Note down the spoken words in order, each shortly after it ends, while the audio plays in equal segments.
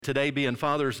Today being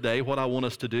Father's Day, what I want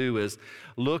us to do is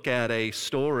look at a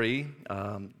story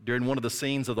during one of the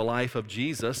scenes of the life of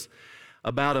Jesus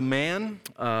about a man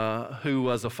who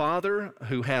was a father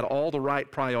who had all the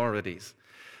right priorities.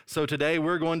 So today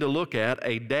we're going to look at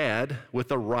a dad with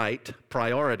the right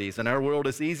priorities. In our world,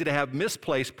 it's easy to have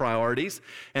misplaced priorities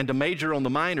and to major on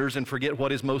the minors and forget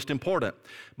what is most important.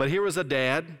 But here was a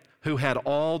dad who had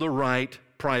all the right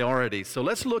priorities. So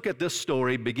let's look at this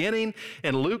story beginning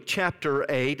in Luke chapter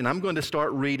 8, and I'm going to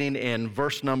start reading in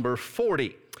verse number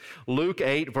 40. Luke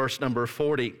 8, verse number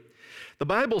 40. The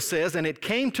Bible says, "And it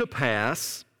came to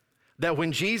pass that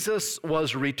when Jesus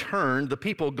was returned, the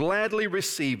people gladly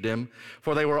received him,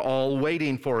 for they were all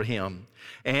waiting for him.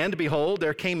 And behold,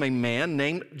 there came a man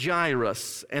named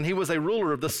Jairus, and he was a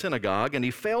ruler of the synagogue, and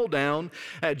he fell down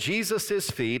at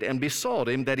Jesus' feet and besought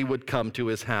him that he would come to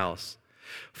his house.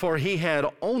 For he had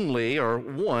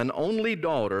one only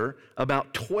daughter,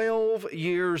 about 12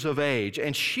 years of age,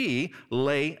 and she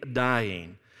lay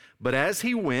dying. But as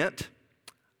he went,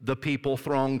 the people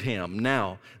thronged him."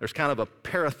 Now, there's kind of a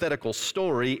parenthetical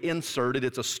story inserted.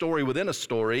 It's a story within a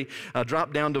story.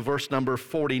 Drop down to verse number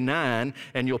 49,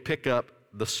 and you'll pick up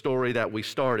the story that we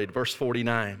started. Verse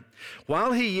 49.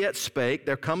 "While he yet spake,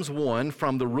 there comes one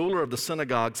from the ruler of the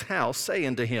synagogue's house,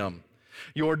 saying to him,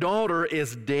 Your daughter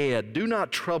is dead. Do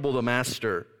not trouble the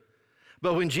master.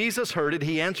 But when Jesus heard it,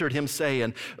 he answered him,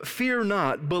 saying, Fear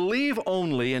not, believe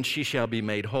only, and she shall be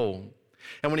made whole.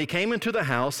 And when he came into the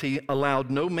house, he allowed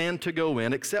no man to go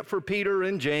in, except for Peter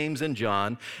and James and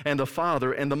John, and the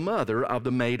father and the mother of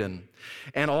the maiden.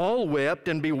 And all wept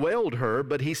and bewailed her,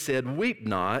 but he said, Weep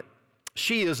not.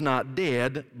 She is not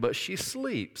dead, but she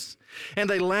sleeps. And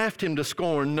they laughed him to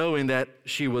scorn, knowing that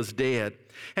she was dead.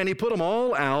 And he put them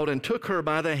all out and took her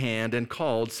by the hand and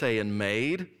called, saying,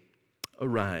 Maid,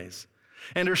 arise.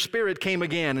 And her spirit came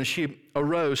again, and she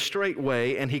arose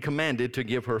straightway, and he commanded to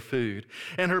give her food.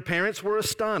 And her parents were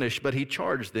astonished, but he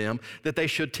charged them that they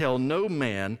should tell no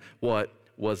man what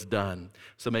was done."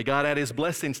 So may God add his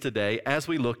blessings today as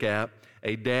we look at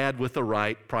a dad with the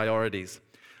right priorities.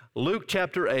 Luke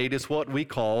chapter 8 is what we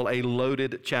call a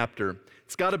loaded chapter.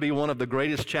 It's got to be one of the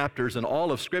greatest chapters in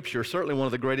all of Scripture, certainly one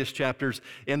of the greatest chapters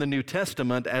in the New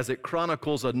Testament, as it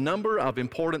chronicles a number of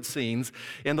important scenes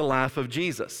in the life of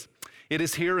Jesus. It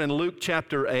is here in Luke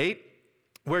chapter 8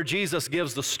 where Jesus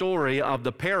gives the story of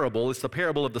the parable. It's the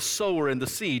parable of the sower and the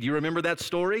seed. You remember that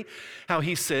story? How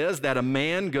he says that a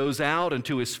man goes out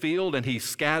into his field and he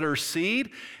scatters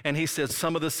seed, and he says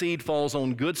some of the seed falls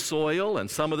on good soil and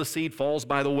some of the seed falls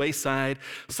by the wayside.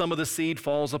 Some of the seed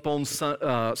falls upon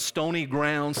stony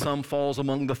ground, some falls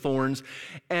among the thorns.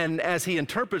 And as he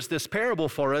interprets this parable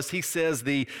for us, he says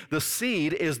the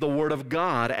seed is the word of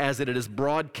God as it is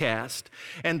broadcast,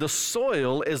 and the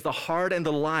soil is the heart and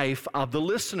the life of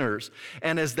the listeners.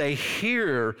 And as they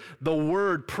hear the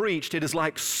word preached, it is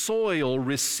like soil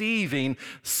receiving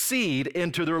seed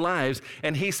into their lives.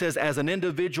 And he says, as an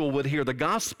individual would hear the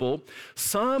gospel,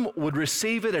 some would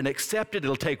receive it and accept it.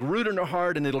 It'll take root in their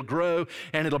heart and it'll grow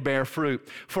and it'll bear fruit.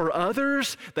 For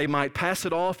others, they might pass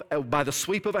it off by the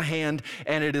sweep of a hand,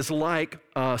 and it is like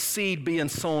seed being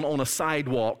sown on a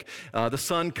sidewalk. The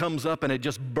sun comes up and it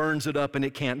just burns it up and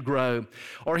it can't grow.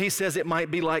 Or he says it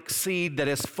might be like seed that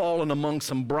has fallen among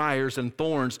some briars and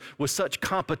thorns with such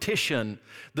competition.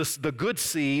 The good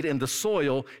seed in the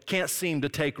soil can't seem to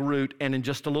take root, and in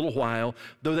just a little while,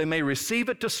 though they may receive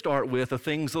it to start with, the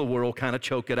things of the world kind of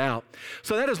choke it out.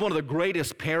 So that is one of the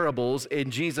greatest parables in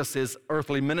Jesus'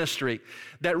 earthly ministry,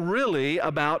 that really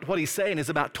about what he's saying is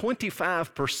about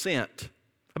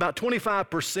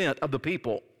 25% of the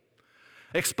people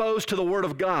exposed to the Word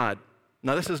of God.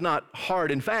 Now, this is not hard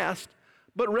and fast,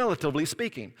 but relatively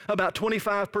speaking, about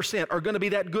 25% are going to be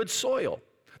that good soil.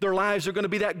 Their lives are going to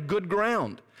be that good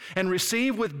ground and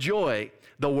receive with joy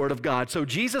the Word of God. So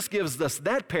Jesus gives us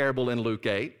that parable in Luke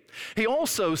 8. He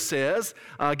also says,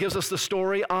 gives us the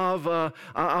story of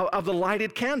the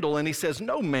lighted candle, and he says,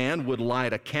 no man would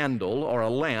light a candle or a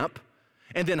lamp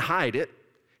and then hide it.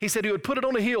 He said he would put it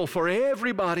on a hill for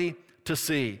everybody to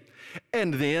see.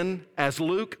 And then, as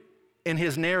Luke in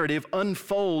his narrative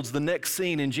unfolds the next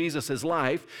scene in Jesus'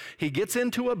 life, he gets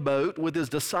into a boat with his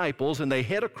disciples and they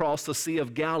head across the Sea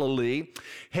of Galilee,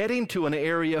 heading to an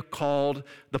area called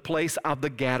the place of the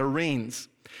Gadarenes.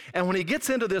 And when he gets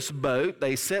into this boat,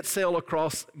 they set sail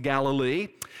across Galilee.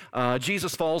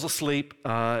 Jesus falls asleep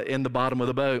in the bottom of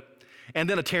the boat. And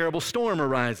then a terrible storm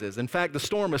arises. In fact, the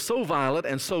storm is so violent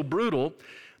and so brutal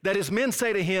that his men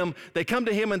say to him, they come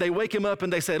to him and they wake him up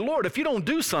and they say, Lord, if you don't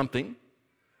do something,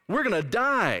 we're going to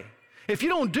die. If you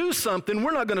don't do something,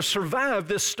 we're not going to survive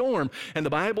this storm. And the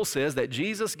Bible says that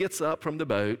Jesus gets up from the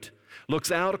boat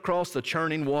looks out across the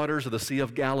churning waters of the Sea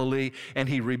of Galilee, and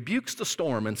he rebukes the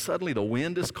storm, and suddenly the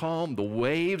wind is calm, the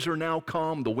waves are now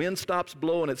calm, the wind stops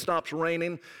blowing, it stops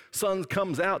raining, sun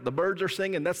comes out, the birds are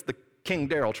singing. That's the King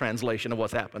Darrell translation of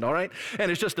what's happened, all right?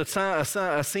 And it's just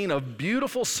a scene of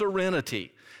beautiful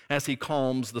serenity as he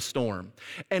calms the storm.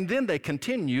 And then they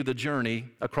continue the journey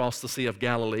across the Sea of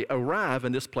Galilee, arrive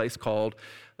in this place called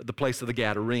the place of the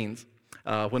Gadarenes.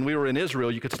 When we were in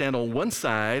Israel, you could stand on one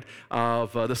side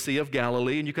of the Sea of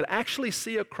Galilee, and you could actually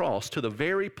see across to the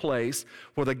very place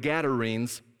where the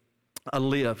Gadarenes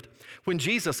lived. When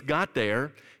Jesus got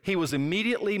there, he was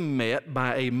immediately met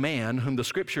by a man whom the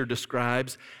scripture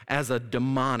describes as a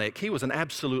demonic. He was an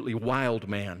absolutely wild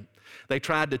man. They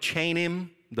tried to chain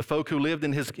him. The folk who lived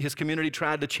in his community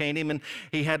tried to chain him, and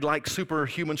he had like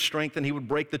superhuman strength, and he would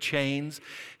break the chains.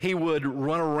 He would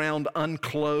run around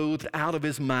unclothed, out of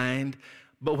his mind.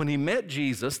 But when he met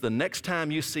Jesus, the next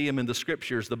time you see him in the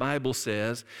scriptures, the Bible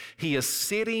says he is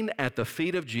sitting at the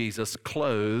feet of Jesus,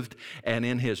 clothed and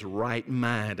in his right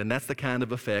mind. And that's the kind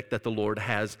of effect that the Lord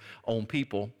has on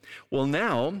people. Well,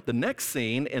 now, the next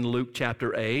scene in Luke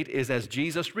chapter 8 is as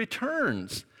Jesus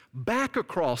returns back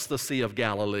across the Sea of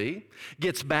Galilee,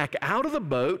 gets back out of the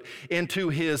boat into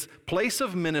his place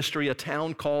of ministry, a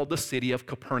town called the city of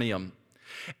Capernaum.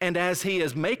 And as he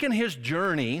is making his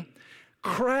journey,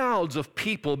 crowds of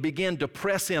people begin to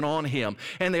press in on him,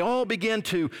 and they all begin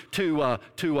to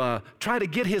try to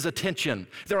get his attention.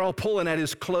 They're all pulling at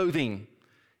his clothing,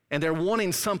 and they're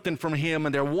wanting something from him,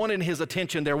 and they're wanting his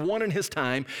attention, they're wanting his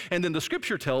time. And then the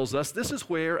scripture tells us this is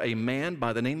where a man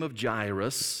by the name of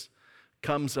Jairus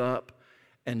comes up,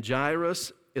 and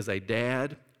Jairus is a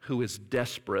dad who is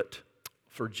desperate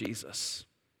for Jesus.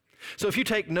 So if you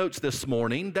take notes this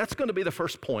morning, that's going to be the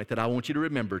first point that I want you to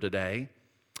remember today.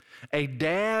 A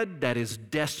dad that is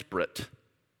desperate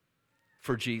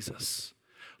for Jesus.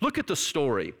 Look at the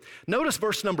story. Notice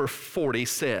verse number 40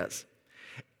 says,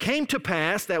 "Came to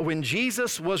pass that when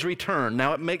Jesus was returned,"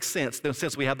 now it makes sense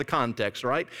since we have the context,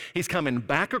 right? He's coming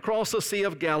back across the Sea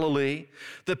of Galilee.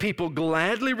 The people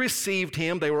gladly received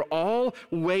him. They were all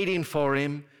waiting for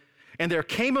him. And there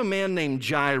came a man named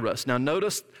Jairus. Now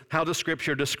notice how the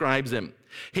scripture describes him.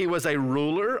 He was a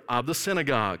ruler of the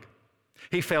synagogue.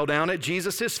 He fell down at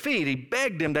Jesus' feet. He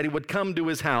begged him that he would come to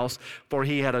his house, for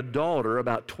he had a daughter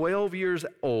about 12 years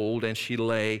old, and she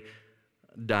lay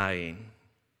dying.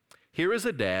 Here is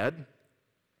a dad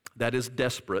that is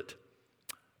desperate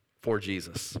for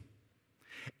Jesus.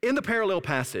 In the parallel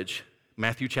passage,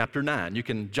 Matthew chapter 9, you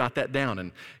can jot that down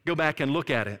and go back and look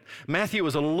at it. Matthew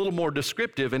is a little more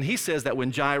descriptive, and he says that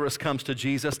when Jairus comes to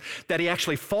Jesus, that he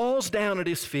actually falls down at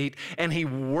his feet and he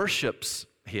worships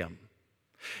him.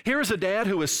 Here is a dad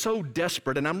who is so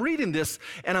desperate, and I'm reading this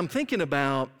and I'm thinking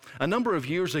about a number of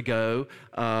years ago.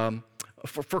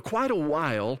 For quite a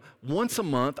while, once a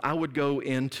month, I would go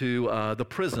into the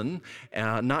prison,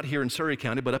 not here in Surrey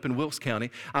County, but up in Wilkes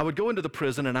County. I would go into the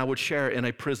prison and I would share in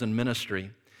a prison ministry.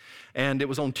 And it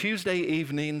was on Tuesday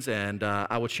evenings, and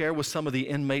I would share with some of the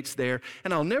inmates there.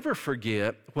 And I'll never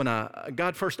forget when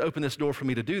God first opened this door for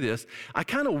me to do this, I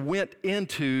kind of went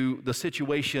into the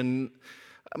situation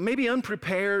maybe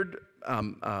unprepared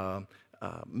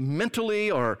mentally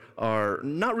or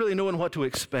not really knowing what to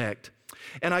expect.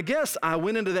 And I guess I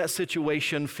went into that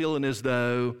situation feeling as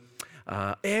though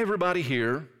everybody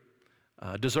here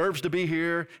deserves to be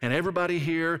here, and everybody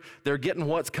here, they're getting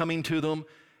what's coming to them.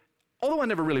 Although I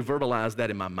never really verbalized that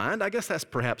in my mind, I guess that's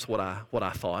perhaps what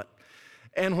I thought.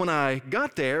 And when I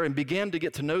got there and began to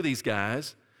get to know these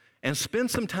guys and spend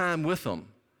some time with them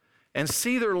and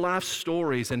see their life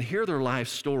stories and hear their life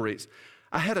stories,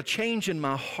 I had a change in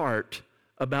my heart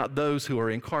about those who are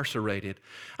incarcerated.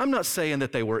 I'm not saying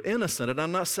that they were innocent, and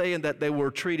I'm not saying that they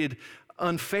were treated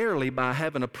unfairly by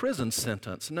having a prison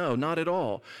sentence. No, not at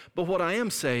all. But what I am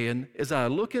saying is I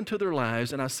look into their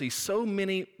lives and I see so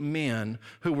many men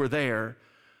who were there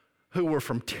who were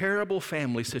from terrible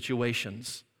family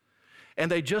situations,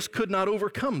 and they just could not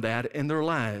overcome that in their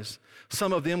lives.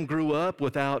 Some of them grew up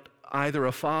without either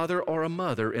a father or a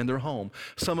mother in their home.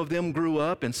 Some of them grew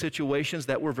up in situations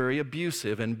that were very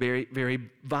abusive and very, very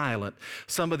violent.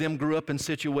 Some of them grew up in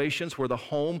situations where the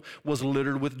home was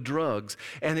littered with drugs,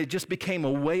 and it just became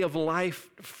a way of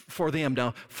life for them.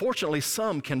 Now, fortunately,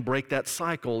 some can break that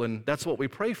cycle, and that's what we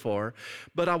pray for.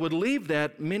 But I would leave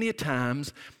that many a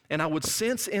times, and I would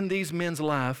sense in these men's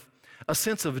life a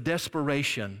sense of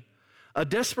desperation, a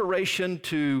desperation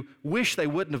to wish they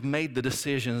wouldn't have made the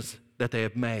decisions that they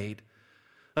have made,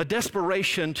 a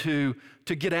desperation to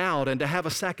get out and to have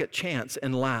a second chance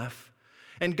in life.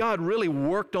 And God really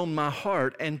worked on my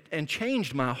heart and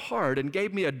changed my heart and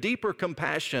gave me a deeper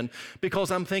compassion,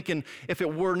 because I'm thinking, if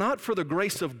it were not for the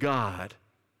grace of God,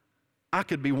 I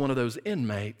could be one of those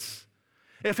inmates.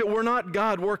 If it were not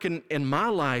God working in my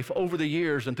life over the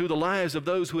years and through the lives of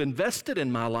those who invested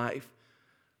in my life,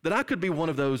 that I could be one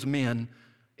of those men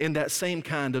in that same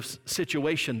kind of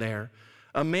situation there.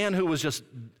 A man who was just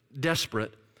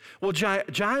desperate. Well,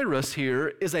 Jairus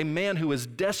here is a man who is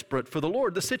desperate for the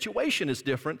Lord. The situation is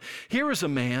different. Here is a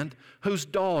man whose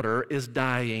daughter is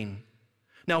dying.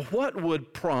 Now, what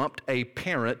would prompt a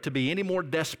parent to be any more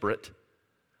desperate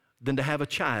than to have a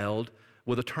child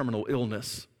with a terminal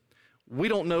illness? We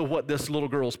don't know what this little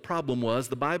girl's problem was.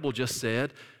 The Bible just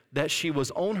said that she was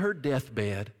on her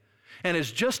deathbed. And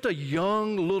as just a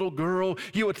young little girl,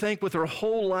 you would think with her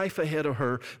whole life ahead of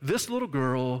her, this little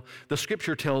girl, the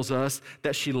scripture tells us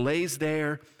that she lays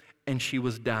there and she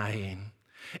was dying.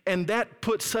 And that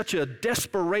put such a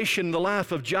desperation in the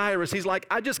life of Jairus. He's like,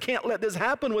 I just can't let this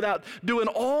happen without doing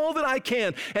all that I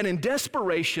can. And in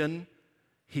desperation,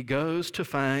 he goes to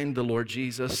find the Lord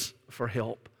Jesus for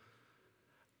help.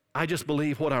 I just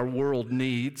believe what our world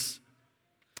needs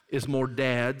is more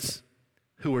dads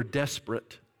who are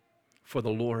desperate for the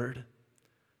Lord.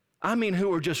 I mean,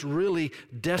 who are just really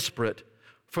desperate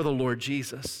for the Lord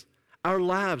Jesus. Our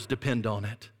lives depend on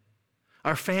it.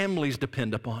 Our families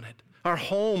depend upon it. Our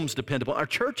homes depend upon it. Our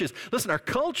churches, listen, our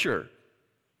culture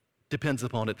depends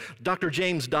upon it. Dr.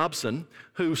 James Dobson,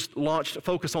 who launched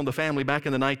Focus on the Family back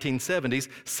in the 1970s,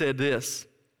 said this.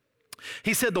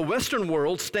 He said, the Western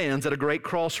world stands at a great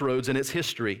crossroads in its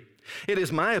history. It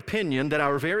is my opinion that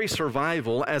our very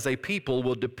survival as a people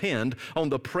will depend on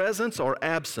the presence or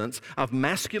absence of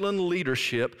masculine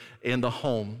leadership in the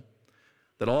home.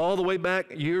 That all the way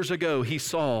back years ago, he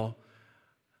saw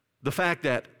the fact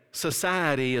that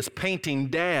society is painting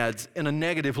dads in a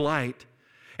negative light,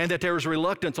 and that there is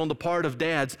reluctance on the part of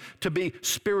dads to be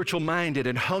spiritual minded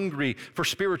and hungry for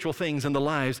spiritual things in the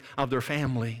lives of their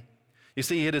family. You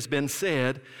see, it has been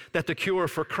said that the cure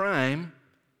for crime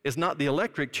is not the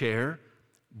electric chair,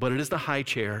 but it is the high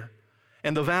chair.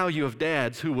 And the value of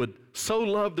dads who would so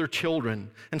love their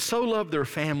children and so love their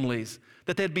families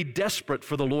that they'd be desperate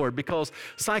for the Lord, because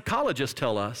psychologists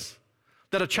tell us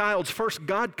that a child's first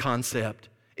God concept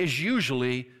is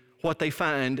usually what they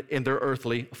find in their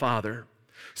earthly father.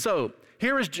 So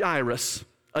here is Jairus,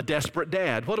 a desperate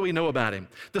dad. What do we know about him?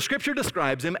 The scripture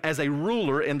describes him as a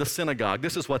ruler in the synagogue.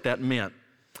 This is what that meant.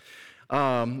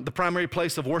 The primary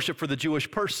place of worship for the Jewish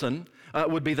person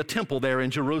would be the temple there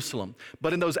in Jerusalem.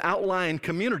 But in those outlying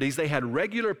communities, they had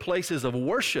regular places of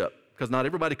worship, because not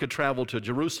everybody could travel to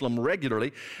Jerusalem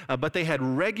regularly, but they had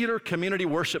regular community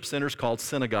worship centers called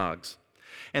synagogues.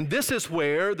 And this is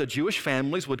where the Jewish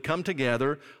families would come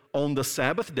together on the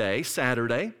Sabbath day,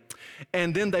 Saturday,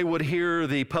 and then they would hear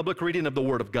the public reading of the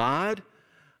Word of God.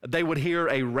 They would hear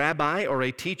a rabbi or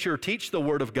a teacher teach the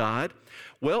Word of God.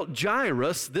 Well,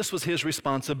 Jairus, this was his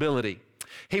responsibility.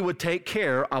 He would take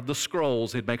care of the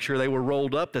scrolls. He'd make sure they were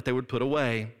rolled up, that they would put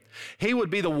away. He would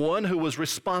be the one who was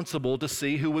responsible to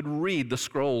see who would read the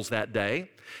scrolls that day.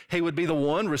 He would be the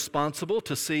one responsible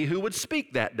to see who would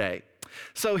speak that day.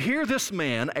 So here this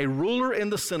man, a ruler in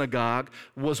the synagogue,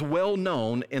 was well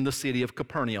known in the city of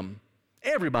Capernaum.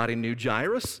 Everybody knew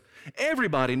Jairus.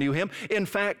 Everybody knew him. In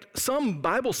fact, some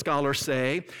Bible scholars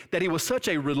say that he was such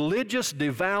a religious,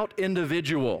 devout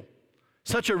individual,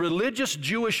 such a religious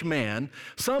Jewish man.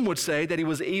 Some would say that he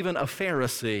was even a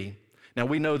Pharisee. Now,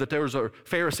 we know that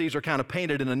Pharisees are kind of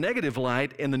painted in a negative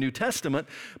light in the New Testament,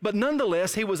 but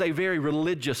nonetheless, he was a very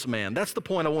religious man. That's the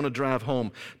point I want to drive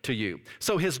home to you.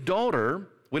 So his daughter,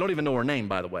 we don't even know her name,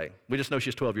 by the way. We just know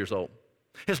she's 12 years old.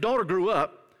 His daughter grew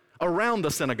up around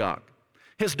the synagogue.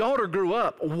 His daughter grew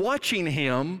up watching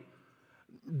him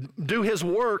do his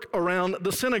work around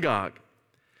the synagogue.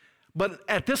 But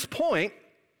at this point,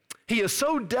 he is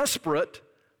so desperate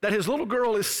that his little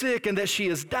girl is sick and that she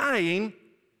is dying,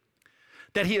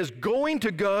 that he is going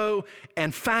to go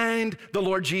and find the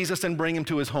Lord Jesus and bring him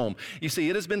to his home. You see,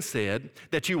 it has been said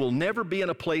that you will never be in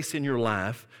a place in your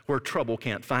life where trouble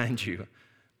can't find you.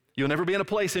 You'll never be in a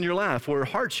place in your life where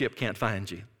hardship can't find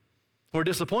you, or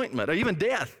disappointment, or even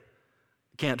death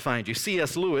can't find you.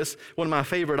 C.S. Lewis, one of my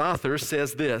favorite authors,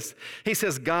 says this. He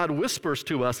says, God whispers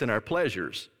to us in our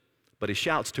pleasures, but he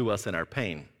shouts to us in our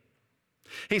pain.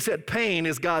 He said, pain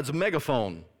is God's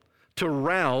megaphone to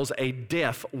rouse a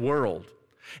deaf world.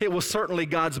 It was certainly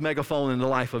God's megaphone in the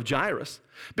life of Jairus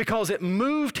because it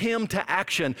moved him to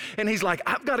action. And he's like,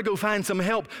 I've got to go find some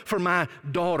help for my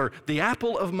daughter, the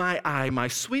apple of my eye. My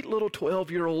sweet little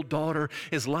 12-year-old daughter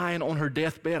is lying on her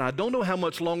deathbed. I don't know how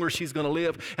much longer she's going to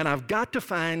live, and I've got to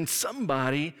find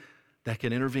somebody that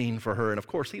can intervene for her. And of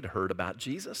course, he'd heard about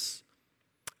Jesus.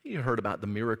 He heard about the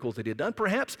miracles that he had done.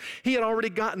 Perhaps he had already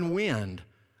gotten wind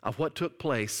of what took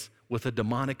place with the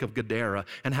demonic of Gadara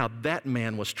and how that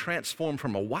man was transformed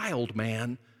from a wild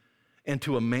man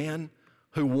into a man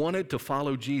who wanted to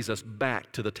follow Jesus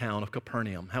back to the town of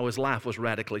Capernaum, how his life was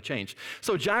radically changed.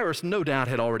 So Jairus no doubt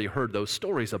had already heard those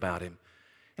stories about him.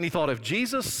 And he thought, if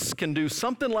Jesus can do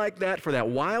something like that for that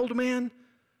wild man,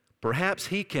 perhaps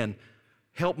he can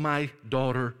help my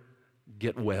daughter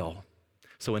get well.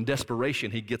 So in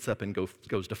desperation, he gets up and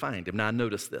goes to find him. Now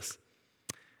notice this.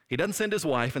 He doesn't send his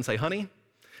wife and say, honey,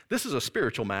 this is a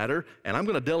spiritual matter, and I'm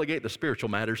going to delegate the spiritual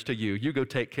matters to you. You go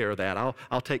take care of that.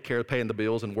 I'll take care of paying the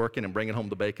bills and working and bringing home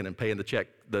the bacon and paying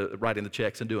writing the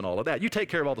checks and doing all of that. You take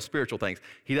care of all the spiritual things.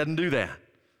 He doesn't do that.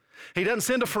 He doesn't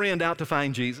send a friend out to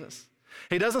find Jesus.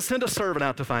 He doesn't send a servant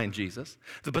out to find Jesus.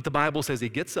 But the Bible says he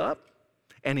gets up,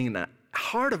 and in a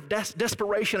heart of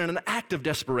desperation and an act of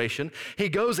desperation, he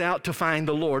goes out to find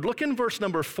the Lord. Look in verse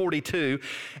number 42.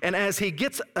 And as he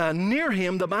gets near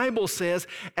him, the Bible says,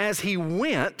 as he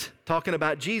went, talking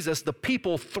about Jesus, the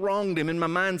people thronged him. In my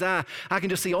mind's eye, I can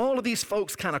just see all of these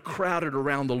folks kind of crowded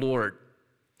around the Lord.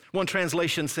 One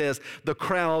translation says, the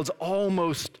crowds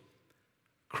almost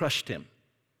crushed him.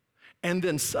 And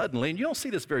then suddenly, and you don't see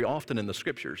this very often in the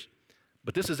scriptures,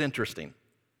 but this is interesting.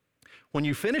 When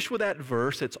you finish with that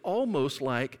verse, it's almost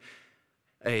like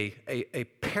a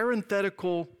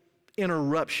parenthetical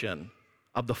interruption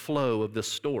of the flow of this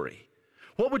story.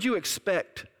 What would you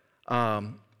expect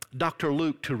Dr.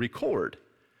 Luke to record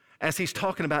as he's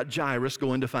talking about Jairus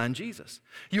going to find Jesus?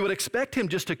 You would expect him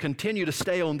just to continue to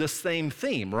stay on this same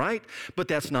theme, right? But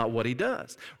that's not what he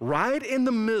does. Right in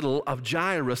the middle of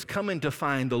Jairus coming to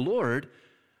find the Lord,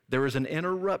 there is an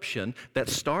interruption that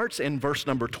starts in verse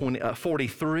number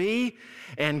 43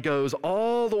 and goes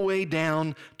all the way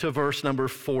down to verse number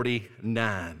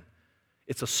 49.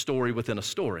 It's a story within a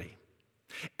story.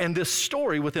 And this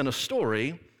story within a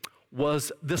story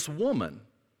was this woman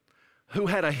who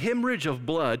had a hemorrhage of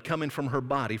blood coming from her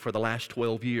body for the last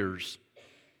 12 years.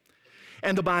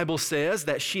 And the Bible says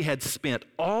that she had spent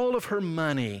all of her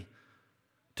money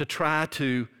to try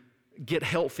to get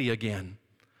healthy again.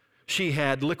 She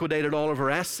had liquidated all of her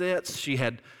assets. She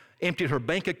had emptied her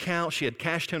bank account. She had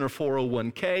cashed in her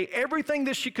 401k, everything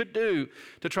that she could do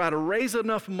to try to raise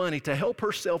enough money to help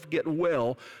herself get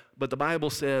well. But the Bible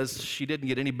says she didn't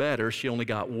get any better. She only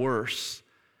got worse.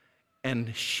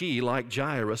 And she, like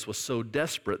Jairus, was so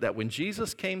desperate that when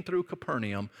Jesus came through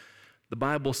Capernaum, the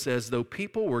Bible says, though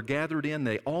people were gathered in,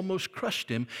 they almost crushed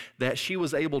him, that she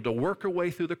was able to work her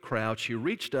way through the crowd. She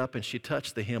reached up and she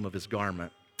touched the hem of his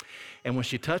garment. And when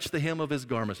she touched the hem of his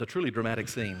garment, it's a truly dramatic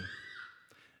scene.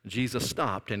 Jesus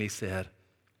stopped and he said,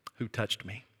 who touched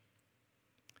me?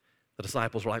 The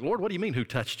disciples were like, Lord, what do you mean, who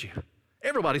touched you?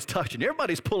 Everybody's touching you.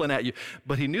 Everybody's pulling at you.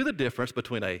 But he knew the difference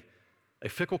between a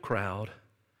fickle crowd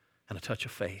and a touch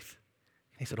of faith.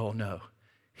 He said, oh no.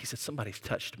 He said, somebody's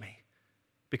touched me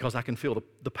because I can feel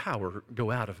the power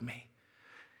go out of me.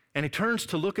 And he turns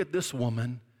to look at this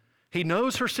woman. He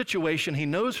knows her situation. He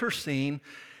knows her scene.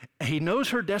 He knows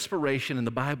her desperation, and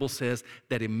the Bible says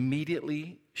that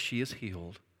immediately she is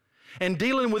healed. And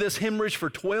dealing with this hemorrhage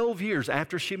for 12 years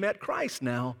after she met Christ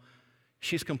now,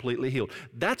 she's completely healed.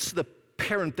 That's the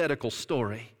parenthetical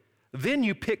story. Then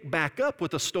you pick back up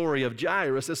with the story of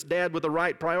Jairus, this dad with the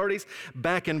right priorities,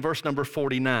 back in verse number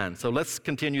 49. So let's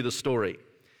continue the story.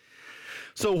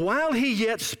 So while he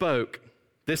yet spoke,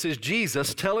 this is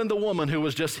Jesus telling the woman who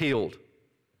was just healed,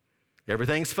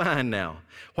 everything's fine now.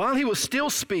 While he was still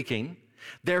speaking,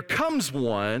 there comes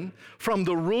one from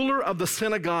the ruler of the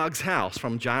synagogue's house,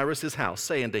 from Jairus' house,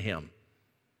 saying to him,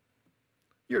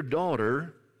 your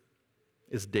daughter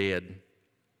is dead.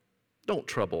 Don't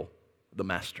trouble the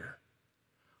master.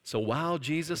 So while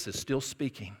Jesus is still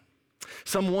speaking,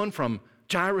 someone from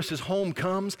Jairus' home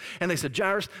comes and they said,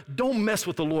 Jairus, don't mess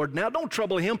with the Lord now. Don't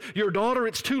trouble him. Your daughter,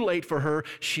 it's too late for her.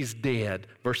 She's dead.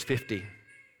 Verse 50.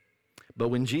 But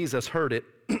when Jesus heard it,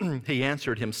 he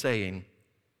answered him saying,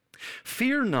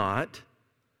 fear not,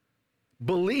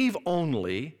 believe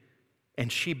only, and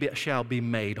she shall be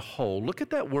made whole. Look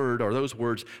at that word, or those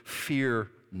words, fear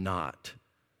not.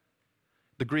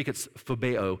 The Greek, it's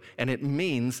phobeo, and it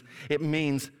means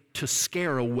to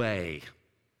scare away,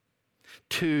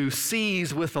 to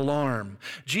seize with alarm.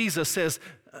 Jesus says,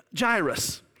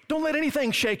 Jairus, don't let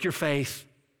anything shake your faith.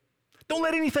 Don't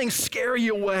let anything scare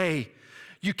you away.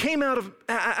 You came out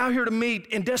here to me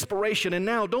in desperation, and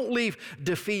now don't leave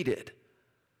defeated.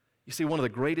 You see, one of the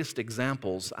greatest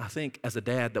examples, I think, as a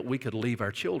dad that we could leave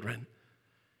our children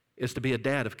is to be a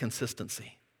dad of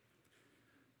consistency.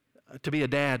 To be a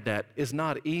dad that is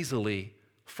not easily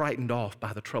frightened off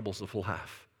by the troubles of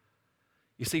life.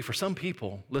 You see, for some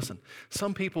people, listen,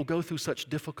 some people go through such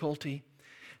difficulty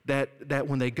that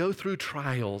when they go through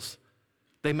trials,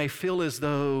 they may feel as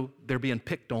though they're being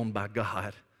picked on by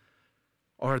God,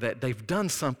 or that they've done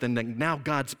something that now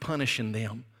God's punishing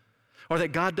them, or that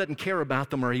God doesn't care about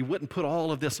them, or He wouldn't put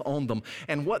all of this on them.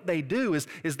 And what they do is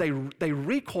they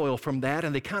recoil from that,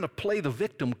 and they kind of play the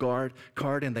victim card,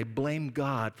 and they blame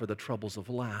God for the troubles of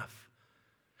life.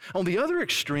 On the other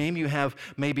extreme, you have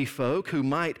maybe folk who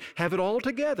might have it all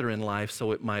together in life,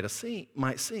 so it might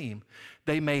seem.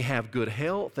 They may have good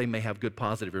health, they may have good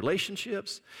positive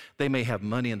relationships, they may have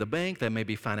money in the bank, they may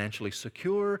be financially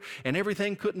secure, and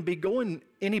everything couldn't be going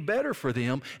any better for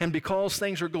them. And because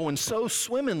things are going so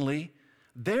swimmingly,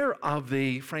 they're of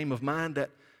the frame of mind that,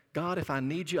 God, if I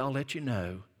need you, I'll let you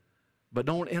know, but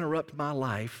don't interrupt my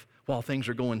life while things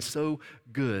are going so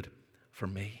good for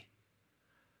me.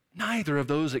 Neither of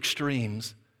those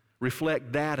extremes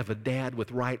reflect that of a dad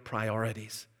with right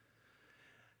priorities.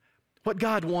 What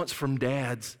God wants from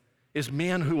dads is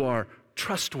men who are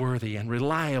trustworthy and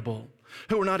reliable,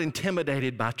 who are not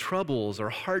intimidated by troubles or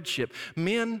hardship,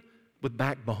 men with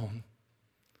backbone,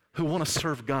 who want to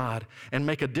serve God and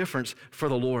make a difference for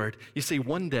the Lord. You see,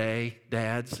 one day,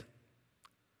 dads,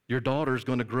 your daughter's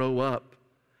going to grow up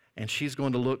and she's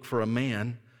going to look for a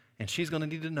man, and she's going to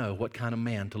need to know what kind of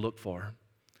man to look for.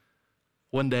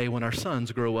 One day when our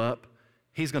sons grow up,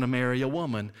 he's going to marry a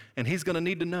woman, and he's going to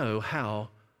need to know how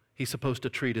he's supposed to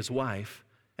treat his wife.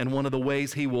 And one of the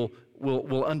ways he will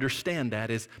understand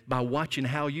that is by watching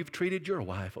how you've treated your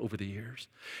wife over the years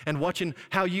and watching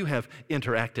how you have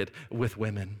interacted with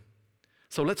women.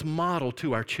 So let's model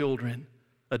to our children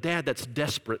a dad that's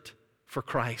desperate for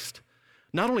Christ.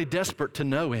 Not only desperate to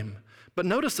know Him, but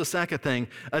notice the second thing,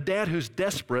 a dad who's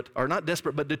desperate, or not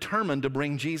desperate, but determined to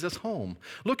bring Jesus home.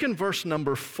 Look in verse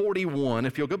number 41.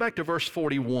 If you'll go back to verse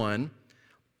 41,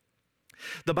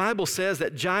 the Bible says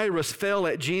that Jairus fell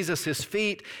at Jesus'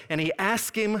 feet and he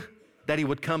asked him that he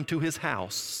would come to his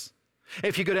house.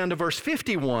 If you go down to verse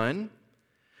 51,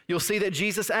 you'll see that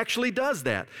Jesus actually does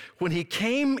that when he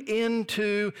came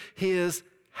into his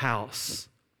house.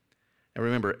 And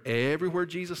remember, everywhere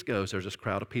Jesus goes, there's this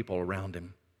crowd of people around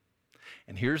him.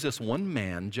 And here's this one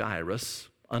man, Jairus,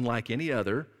 unlike any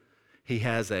other. He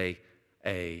has a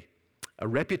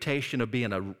reputation of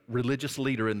being a religious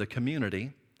leader in the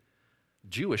community,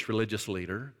 Jewish religious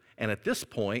leader. And at this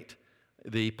point,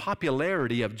 the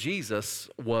popularity of Jesus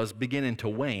was beginning to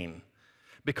wane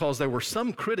because there were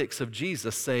some critics of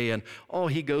Jesus saying, oh,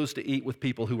 he goes to eat with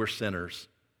people who are sinners.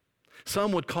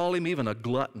 Some would call him even a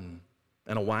glutton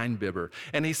and a winebibber.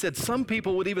 And he said some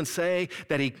people would even say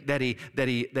that he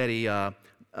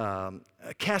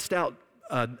cast out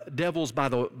devils by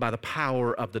the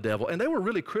power of the devil. And they were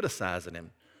really criticizing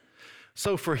him.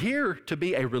 So for here to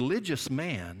be a religious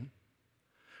man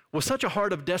with such a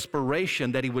heart of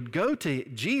desperation that he would go to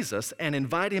Jesus and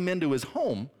invite him into his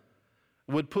home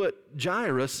would put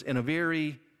Jairus in a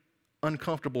very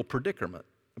uncomfortable predicament.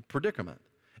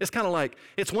 It's kind of like,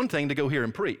 it's one thing to go here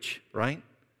and preach, right?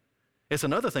 It's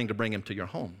another thing to bring him to your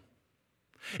home.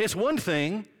 It's one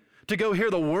thing to go hear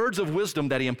the words of wisdom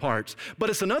that he imparts, but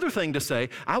it's another thing to say,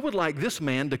 I would like this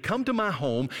man to come to my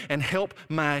home and help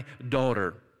my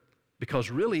daughter. Because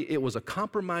really, it was a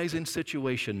compromising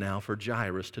situation now for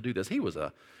Jairus to do this. He was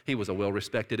a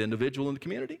well-respected individual in the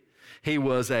community. He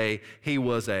was a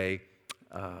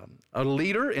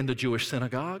leader in the Jewish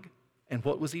synagogue. And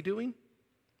what was he doing?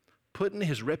 Putting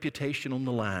his reputation on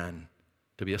the line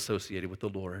to be associated with the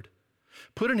Lord.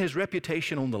 Putting his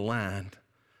reputation on the line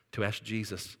to ask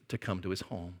Jesus to come to his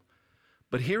home.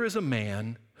 But here is a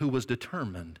man who was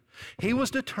determined. He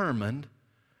was determined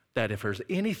that if there's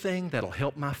anything that'll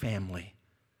help my family,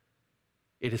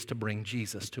 it is to bring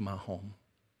Jesus to my home.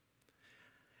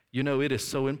 You know, it is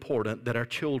so important that our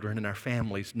children and our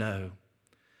families know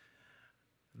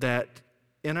that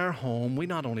in our home, we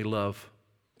not only love,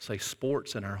 say,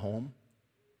 sports in our home,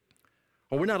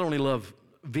 or we not only love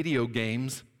video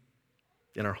games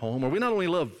in our home, or we not only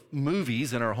love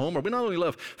movies in our home, or we not only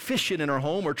love fishing in our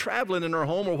home, or traveling in our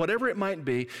home, or whatever it might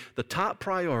be, the top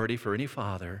priority for any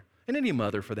father, and any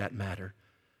mother for that matter,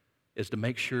 is to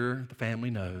make sure the family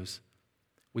knows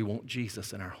we want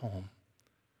Jesus in our home.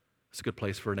 It's a good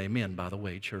place for an amen, by the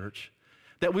way, church.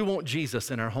 That we want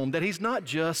Jesus in our home, that he's not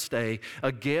just a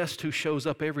guest who shows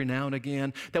up every now and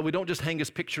again, that we don't just hang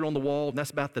his picture on the wall, and that's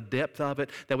about the depth of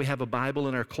it, that we have a Bible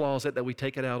in our closet, that we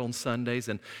take it out on Sundays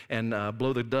and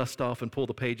blow the dust off and pull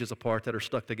the pages apart that are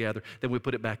stuck together, then we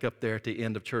put it back up there at the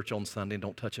end of church on Sunday and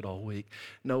don't touch it all week.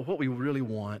 No, what we really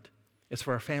want is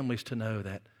for our families to know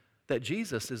that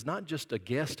Jesus is not just a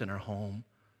guest in our home,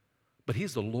 but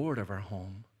he's the Lord of our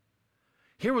home.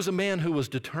 Here was a man who was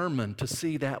determined to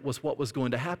see that was what was going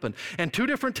to happen. And 2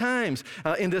 different times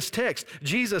in this text,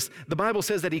 Jesus, the Bible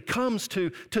says that he comes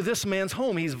to this man's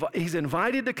home. He's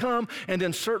invited to come, and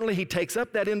then certainly he takes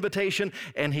up that invitation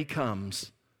and he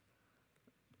comes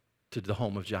to the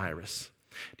home of Jairus.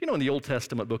 Do you know in the Old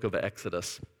Testament book of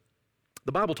Exodus,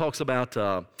 the Bible talks about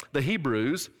the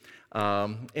Hebrews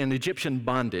in Egyptian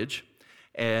bondage,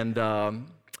 and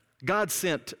God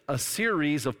sent a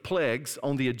series of plagues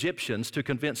on the Egyptians to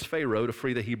convince Pharaoh to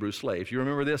free the Hebrew slaves. You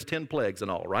remember this? 10 plagues and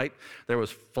all, right? There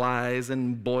was flies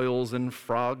and boils and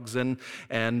frogs and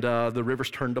the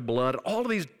rivers turned to blood. All of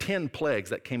these 10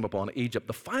 plagues that came upon Egypt.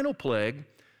 The final plague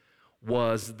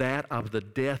was that of the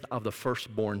death of the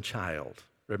firstborn child.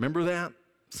 Remember that?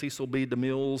 Cecil B.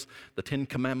 DeMille's The 10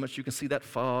 Commandments. You can see that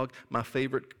fog, my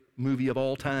favorite movie of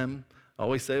all time. I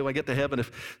always say when I get to heaven,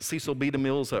 if Cecil B.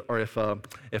 DeMille or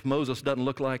if Moses doesn't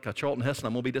look like Charlton Heston,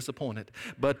 I'm going to be disappointed.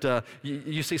 But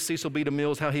you see Cecil B.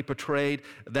 DeMille's, how he portrayed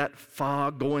that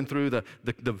fog going through the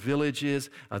villages,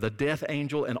 the death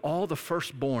angel, and all the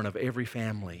firstborn of every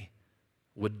family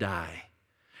would die.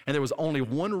 And there was only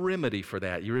one remedy for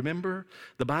that. You remember?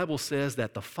 The Bible says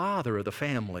that the father of the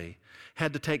family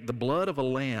had to take the blood of a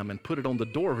lamb and put it on the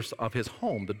doors of his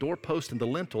home, the doorpost and the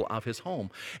lintel of his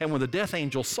home. And when the death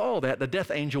angel saw that, the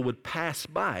death angel would pass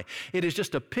by. It is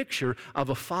just a picture of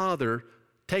a father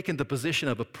taking the position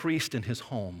of a priest in his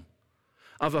home,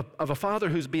 of a father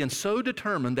who's being so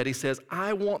determined that he says,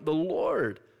 I want the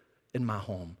Lord in my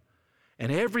home.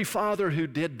 And every father who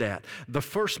did that, the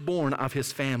firstborn of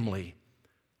his family,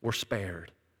 were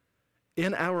spared.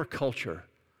 In our culture,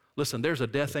 listen, there's a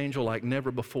death angel like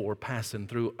never before passing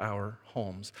through our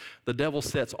homes. The devil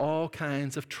sets all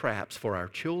kinds of traps for our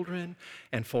children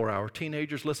and for our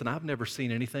teenagers. Listen, I've never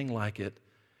seen anything like it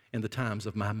in the times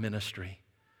of my ministry.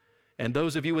 And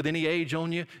those of you with any age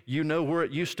on you, you know where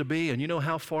it used to be and you know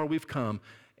how far we've come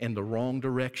in the wrong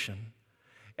direction.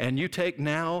 And you take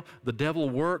now, the devil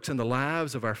works in the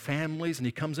lives of our families, and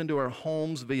he comes into our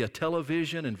homes via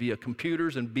television and via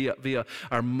computers and via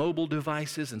our mobile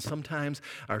devices, and sometimes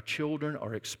our children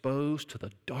are exposed to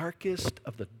the darkest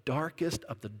of the darkest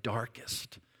of the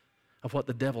darkest of what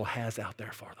the devil has out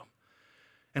there for them.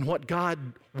 And what God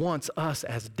wants us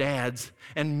as dads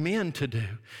and men to do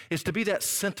is to be that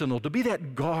sentinel, to be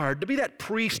that guard, to be that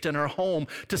priest in our home,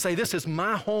 to say, this is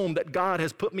my home that God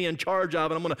has put me in charge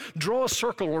of, and I'm going to draw a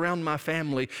circle around my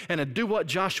family and to do what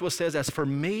Joshua says, as for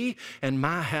me and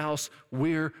my house,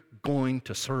 we're going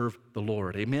to serve the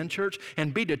Lord. Amen, church?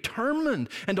 And be determined,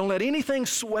 and don't let anything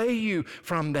sway you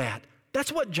from that.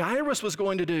 That's what Jairus was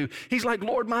going to do. He's like,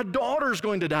 Lord, my daughter's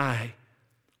going to die.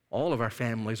 All of our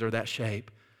families are that shape.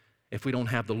 If we don't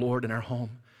have the Lord in our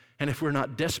home, and if we're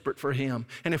not desperate for him,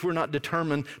 and if we're not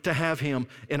determined to have him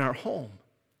in our home.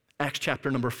 Acts chapter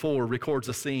number 4 records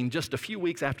a scene just a few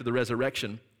weeks after the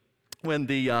resurrection when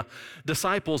the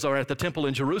disciples are at the temple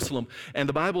in Jerusalem, and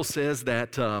the Bible says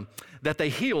that they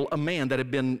heal a man that had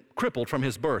been crippled from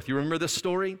his birth. You remember this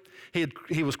story?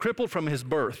 He was crippled from his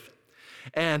birth,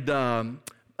 and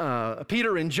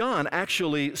Peter and John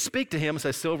actually speak to him and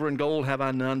say, silver and gold have I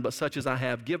none, but such as I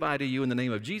have give I to you in the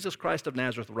name of Jesus Christ of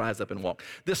Nazareth, rise up and walk.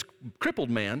 This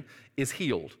crippled man is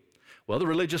healed. Well, the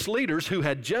religious leaders who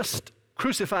had just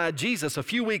crucified Jesus a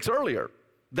few weeks earlier,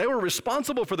 they were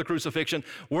responsible for the crucifixion,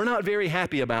 were not very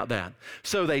happy about that.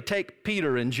 So they take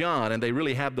Peter and John and they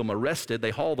really have them arrested. They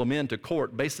haul them into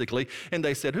court basically, and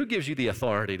they said, who gives you the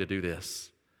authority to do this?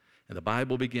 And the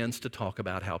Bible begins to talk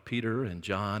about how Peter and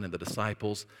John and the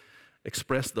disciples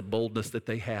express the boldness that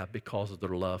they have because of their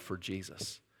love for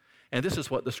Jesus. And this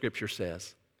is what the Scripture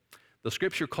says. The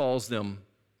Scripture calls them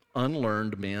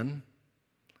unlearned men,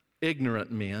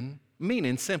 ignorant men,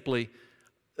 meaning simply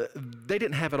they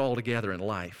didn't have it all together in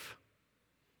life.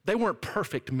 They weren't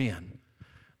perfect men.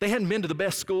 They hadn't been to the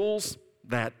best schools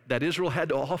that Israel had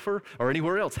to offer or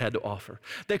anywhere else had to offer.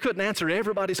 They couldn't answer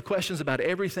everybody's questions about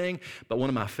everything, but one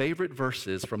of my favorite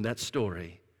verses from that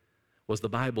story was the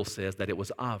Bible says that it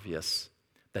was obvious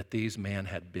that these men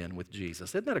had been with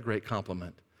Jesus. Isn't that a great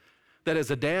compliment? That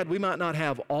as a dad, we might not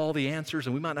have all the answers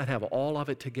and we might not have all of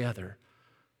it together,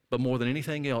 but more than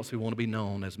anything else, we want to be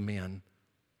known as men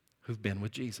who've been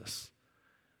with Jesus.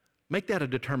 Make that a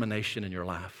determination in your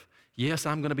life. Yes,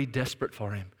 I'm going to be desperate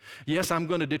for him. Yes, I'm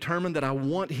going to determine that I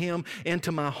want him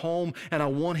into my home and I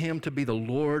want him to be the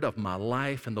Lord of my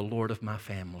life and the Lord of my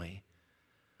family.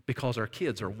 Because our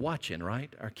kids are watching,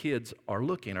 right? Our kids are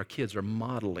looking. Our kids are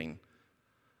modeling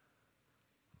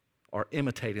or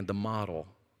imitating the model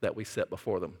that we set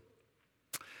before them.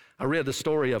 I read the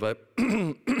story of a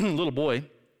little boy,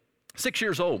 6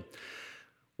 years old,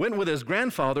 went with his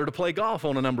grandfather to play golf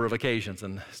on a number of occasions,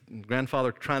 and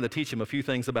grandfather trying to teach him a few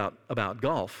things about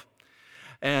golf.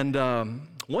 And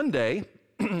one day,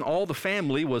 all the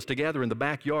family was together in the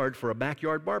backyard for a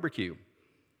backyard barbecue.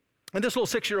 And this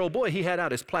little 6-year-old boy, he had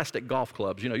out his plastic golf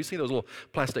clubs. You know, you see those little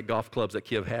plastic golf clubs that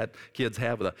kids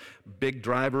have with a big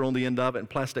driver on the end of it and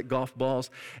plastic golf balls.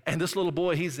 And this little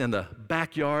boy, he's in the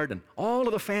backyard, and all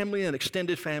of the family and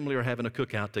extended family are having a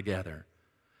cookout together.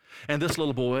 And this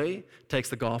little boy takes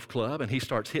the golf club and he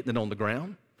starts hitting it on the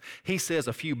ground. He says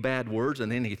a few bad words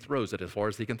and then he throws it as far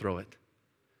as he can throw it.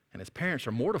 And his parents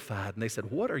are mortified and they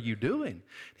said, "What are you doing?"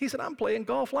 He said, "I'm playing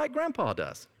golf like Grandpa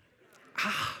does."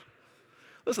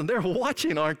 Listen, they're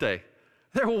watching, aren't they?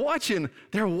 They're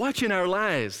watching our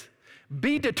lives.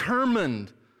 Be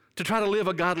determined to try to live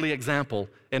a godly example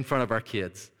in front of our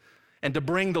kids and to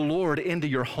bring the Lord into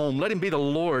your home. Let him be the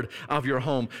Lord of your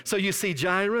home. So you see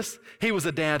Jairus, he was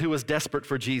a dad who was desperate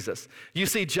for Jesus. You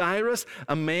see Jairus,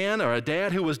 a man or a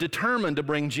dad who was determined to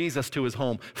bring Jesus to his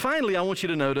home. Finally, I want you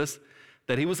to notice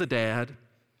that he was a dad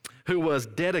who was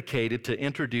dedicated to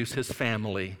introduce his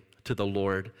family to the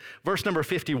Lord. Verse number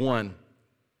 51.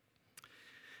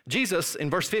 Jesus,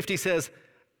 in verse 50, says,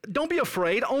 "Don't be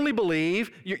afraid, only believe.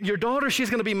 Your daughter,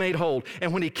 she's going to be made whole."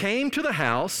 And when he came to the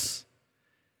house,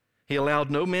 he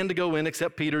allowed no men to go in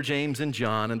except Peter, James, and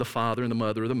John, and the father and the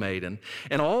mother of the maiden.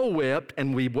 And all wept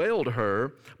and we wailed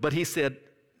her, but he said,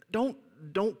 Don't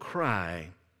cry.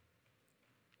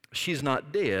 She's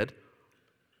not dead.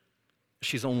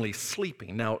 She's only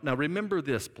sleeping. Now remember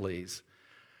this, please,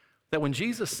 that when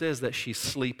Jesus says that she's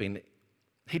sleeping,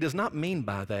 he does not mean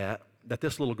by that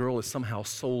this little girl is somehow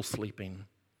soul sleeping.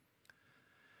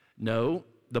 No,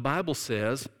 the Bible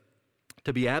says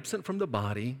to be absent from the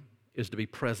body is to be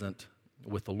present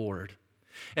with the Lord.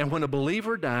 And when a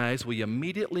believer dies, we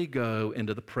immediately go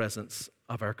into the presence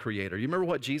of our Creator. You remember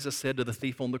what Jesus said to the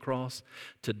thief on the cross?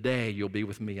 "Today you'll be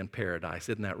with me in paradise."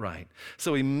 Isn't that right?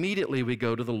 So immediately we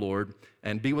go to the Lord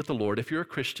and be with the Lord if you're a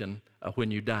Christian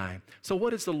when you die. So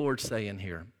what is the Lord saying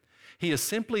here? He is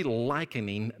simply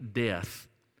likening death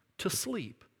to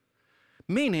sleep,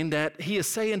 meaning that he is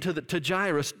saying to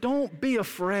Jairus, don't be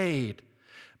afraid.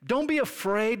 Don't be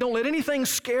afraid. Don't let anything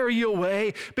scare you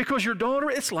away because your daughter,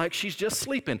 it's like she's just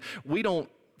sleeping. We don't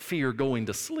fear going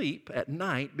to sleep at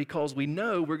night because we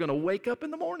know we're going to wake up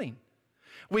in the morning.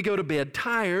 We go to bed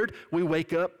tired. We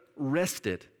wake up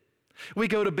rested. We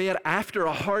go to bed after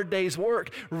a hard day's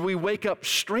work. We wake up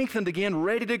strengthened again,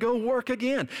 ready to go work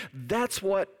again. That's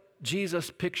what Jesus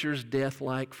pictures death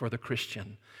like for the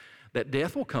Christian. That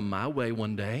death will come my way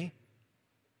one day,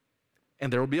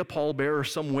 and there will be a pallbearer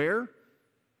somewhere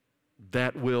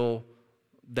that will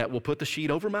put the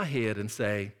sheet over my head and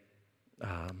say,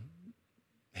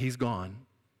 he's gone.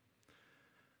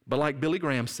 But like Billy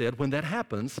Graham said, when that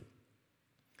happens,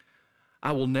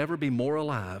 I will never be more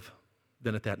alive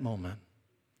than at that moment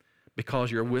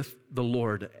because you're with the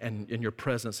Lord and your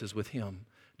presence is with him.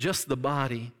 Just the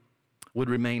body would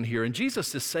remain here. And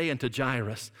Jesus is saying to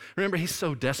Jairus, remember, he's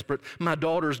so desperate. My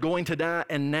daughter's going to die,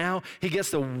 and now he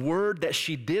gets the word that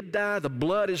she did die. The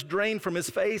blood is drained from his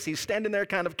face. He's standing there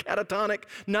kind of catatonic,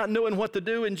 not knowing what to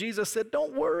do. And Jesus said,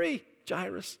 don't worry,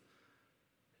 Jairus.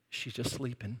 She's just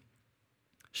sleeping.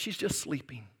 She's just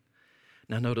sleeping.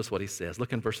 Now notice what he says.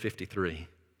 Look in verse 53.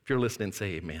 If you're listening,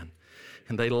 say amen.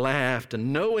 And they laughed,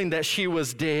 and knowing that she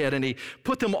was dead, and he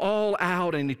put them all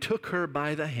out, and he took her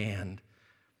by the hand.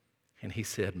 And he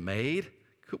said, maid,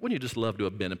 wouldn't you just love to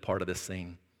have been a part of this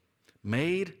scene?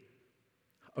 Maid,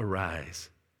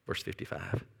 arise. Verse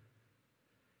 55.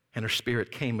 And her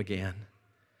spirit came again.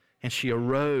 And she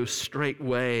arose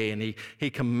straightway, and he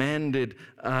commanded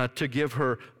to give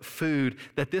her food.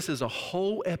 That this is a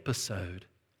whole episode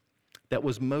that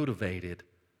was motivated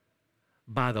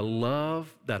by the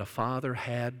love that a father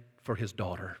had for his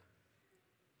daughter.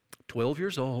 12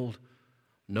 years old.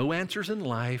 No answers in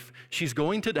life. She's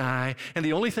going to die. And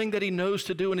the only thing that he knows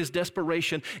to do in his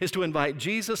desperation is to invite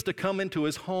Jesus to come into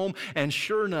his home. And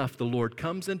sure enough, the Lord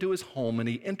comes into his home and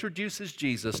he introduces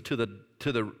Jesus to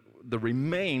the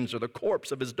remains or the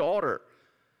corpse of his daughter.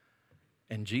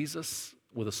 And Jesus,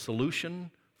 with a solution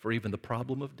for even the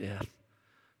problem of death,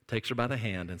 takes her by the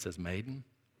hand and says, maiden,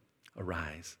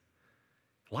 arise.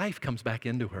 Life comes back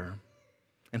into her.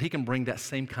 And he can bring that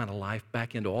same kind of life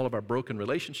back into all of our broken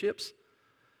relationships.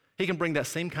 He can bring that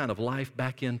same kind of life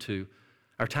back into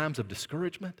our times of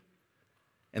discouragement.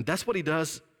 And that's what he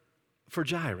does for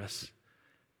Jairus.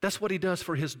 That's what he does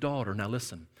for his daughter. Now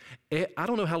listen, I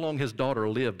don't know how long his daughter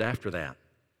lived after that.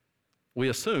 We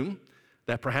assume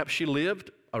that perhaps she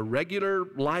lived a regular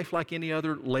life like any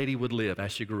other lady would live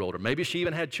as she grew older. Maybe she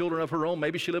even had children of her own.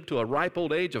 Maybe she lived to a ripe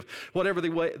old age of whatever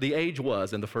the age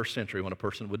was in the first century when a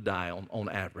person would die on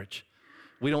average.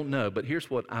 We don't know, but here's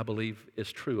what I believe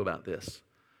is true about this.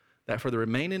 That for the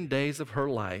remaining days of her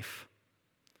life,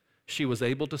 she was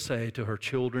able to say to her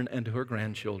children and to her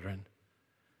grandchildren,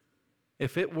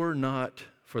 if it were not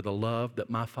for the love that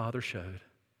my father showed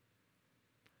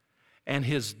and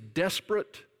his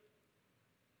desperate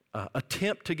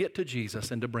attempt to get to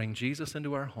Jesus and to bring Jesus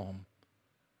into our home,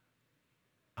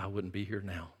 I wouldn't be here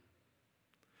now.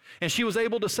 And she was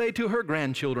able to say to her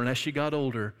grandchildren as she got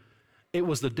older, it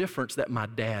was the difference that my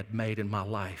dad made in my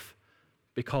life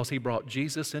because he brought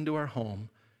Jesus into our home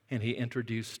and he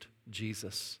introduced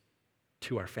Jesus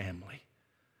to our family.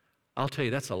 I'll tell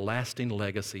you, that's a lasting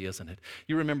legacy, isn't it?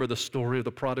 You remember the story of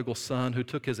the prodigal son who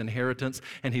took his inheritance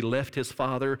and he left his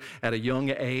father at a young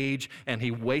age and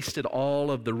he wasted all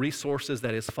of the resources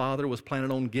that his father was planning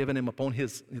on giving him upon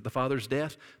the father's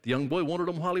death. The young boy wanted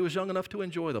them while he was young enough to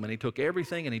enjoy them, and he took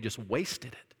everything and he just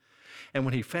wasted it. And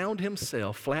when he found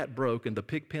himself flat broke in the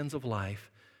pig pens of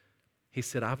life, he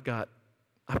said, I've got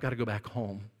to go back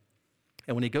home.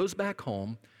 And when he goes back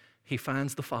home, he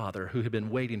finds the father who had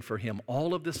been waiting for him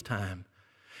all of this time.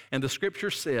 And the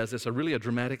scripture says, it's really a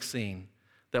dramatic scene,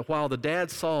 that while the dad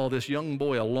saw this young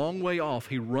boy a long way off,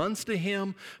 he runs to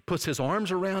him, puts his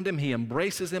arms around him, he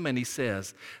embraces him, and he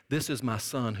says, this is my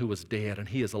son who was dead, and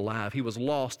he is alive. He was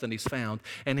lost, and he's found.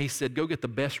 And he said, go get the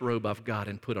best robe I've got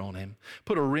and put on him.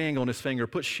 Put a ring on his finger,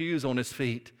 put shoes on his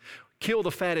feet. Kill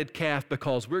the fatted calf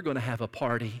because we're going to have a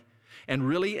party. And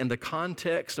really, in the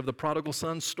context of the prodigal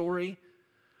son's story,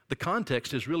 the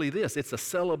context is really this. It's a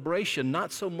celebration,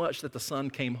 not so much that the son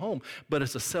came home, but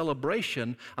it's a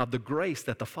celebration of the grace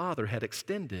that the father had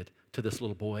extended to this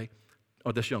little boy,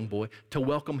 or this young boy, to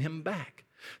welcome him back.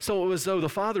 So it was as though the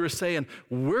father is saying,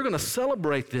 we're going to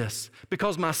celebrate this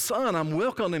because my son, I'm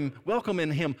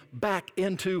welcoming him back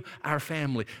into our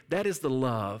family. That is the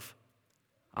love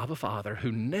of a father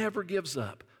who never gives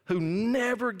up,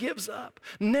 never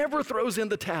throws in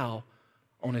the towel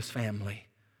on his family,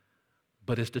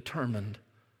 but is determined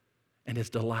and is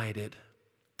delighted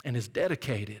and is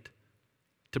dedicated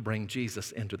to bring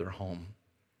Jesus into their home.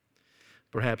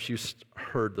 Perhaps you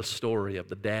heard the story of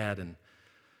the dad and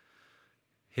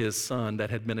his son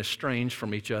that had been estranged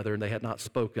from each other and they had not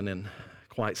spoken in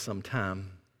quite some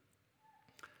time.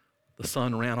 The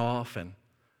son ran off and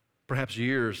perhaps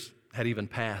years had even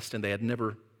passed and they had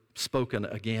never spoken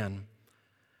again.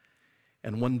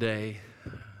 And one day,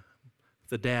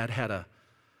 the dad had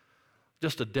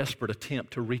just a desperate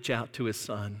attempt to reach out to his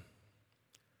son.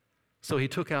 So he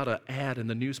took out an ad in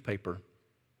the newspaper,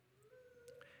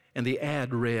 and the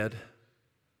ad read,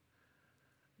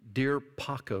 Dear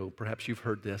Paco, perhaps you've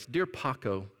heard this, Dear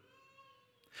Paco,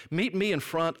 meet me in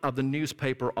front of the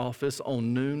newspaper office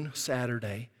on noon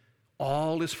Saturday.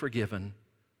 All is forgiven.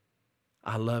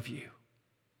 I love you.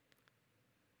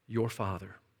 Your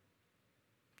father.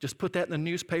 Just put that in the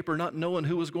newspaper, not knowing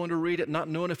who was going to read it, not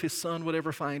knowing if his son would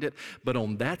ever find it. But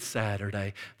on that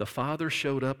Saturday, the father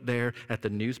showed up there at the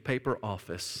newspaper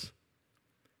office,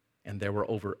 and there were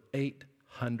over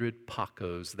 800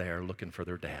 Pacos there looking for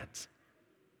their dads.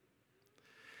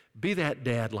 Be that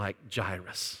dad like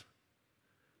Jairus,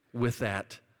 with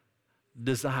that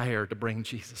desire to bring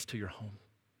Jesus to your home,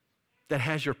 that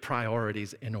has your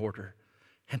priorities in order,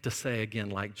 and to say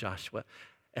again like Joshua,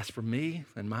 as for me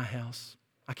and my house,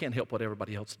 I can't help what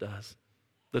everybody else does,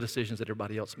 the decisions that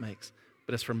everybody else makes.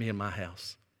 But as for me and my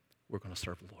house, we're going to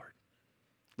serve the Lord.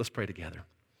 Let's pray together.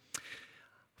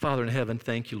 Father in heaven,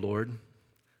 thank you, Lord,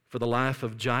 for the life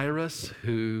of Jairus,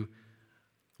 who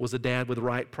was a dad with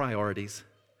right priorities.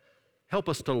 Help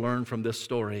us to learn from this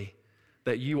story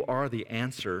that you are the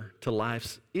answer to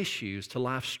life's issues, to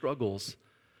life's struggles,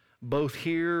 both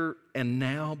here and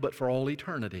now, but for all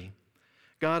eternity.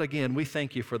 God, again, we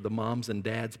thank you for the moms and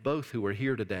dads both who are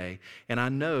here today. And I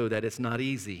know that it's not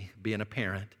easy being a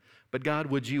parent. But God,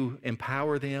 would you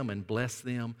empower them and bless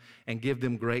them and give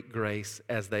them great grace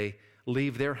as they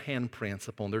leave their handprints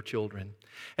upon their children.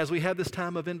 As we have this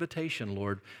time of invitation,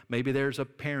 Lord, maybe there's a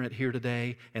parent here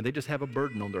today and they just have a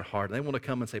burden on their heart. And they want to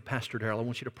come and say, Pastor Darrell, I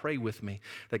want you to pray with me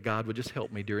that God would just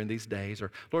help me during these days.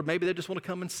 Or Lord, maybe they just want to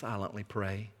come and silently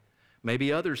pray.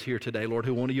 Maybe others here today, Lord,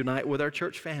 who want to unite with our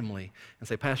church family and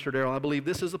say, Pastor Darrell, I believe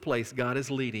this is the place God is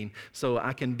leading so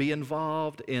I can be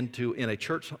involved in a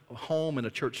church home, in a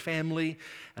church family,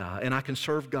 and I can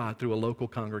serve God through a local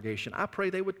congregation. I pray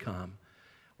they would come.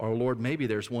 Or, Lord, maybe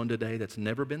there's one today that's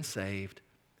never been saved,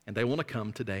 and they want to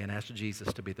come today and ask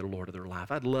Jesus to be the Lord of their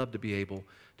life. I'd love to be able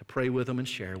to pray with them and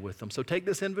share with them. So take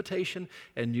this invitation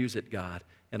and use it, God,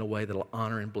 in a way that will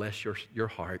honor and bless your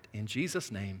heart. In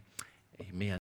Jesus' name, amen.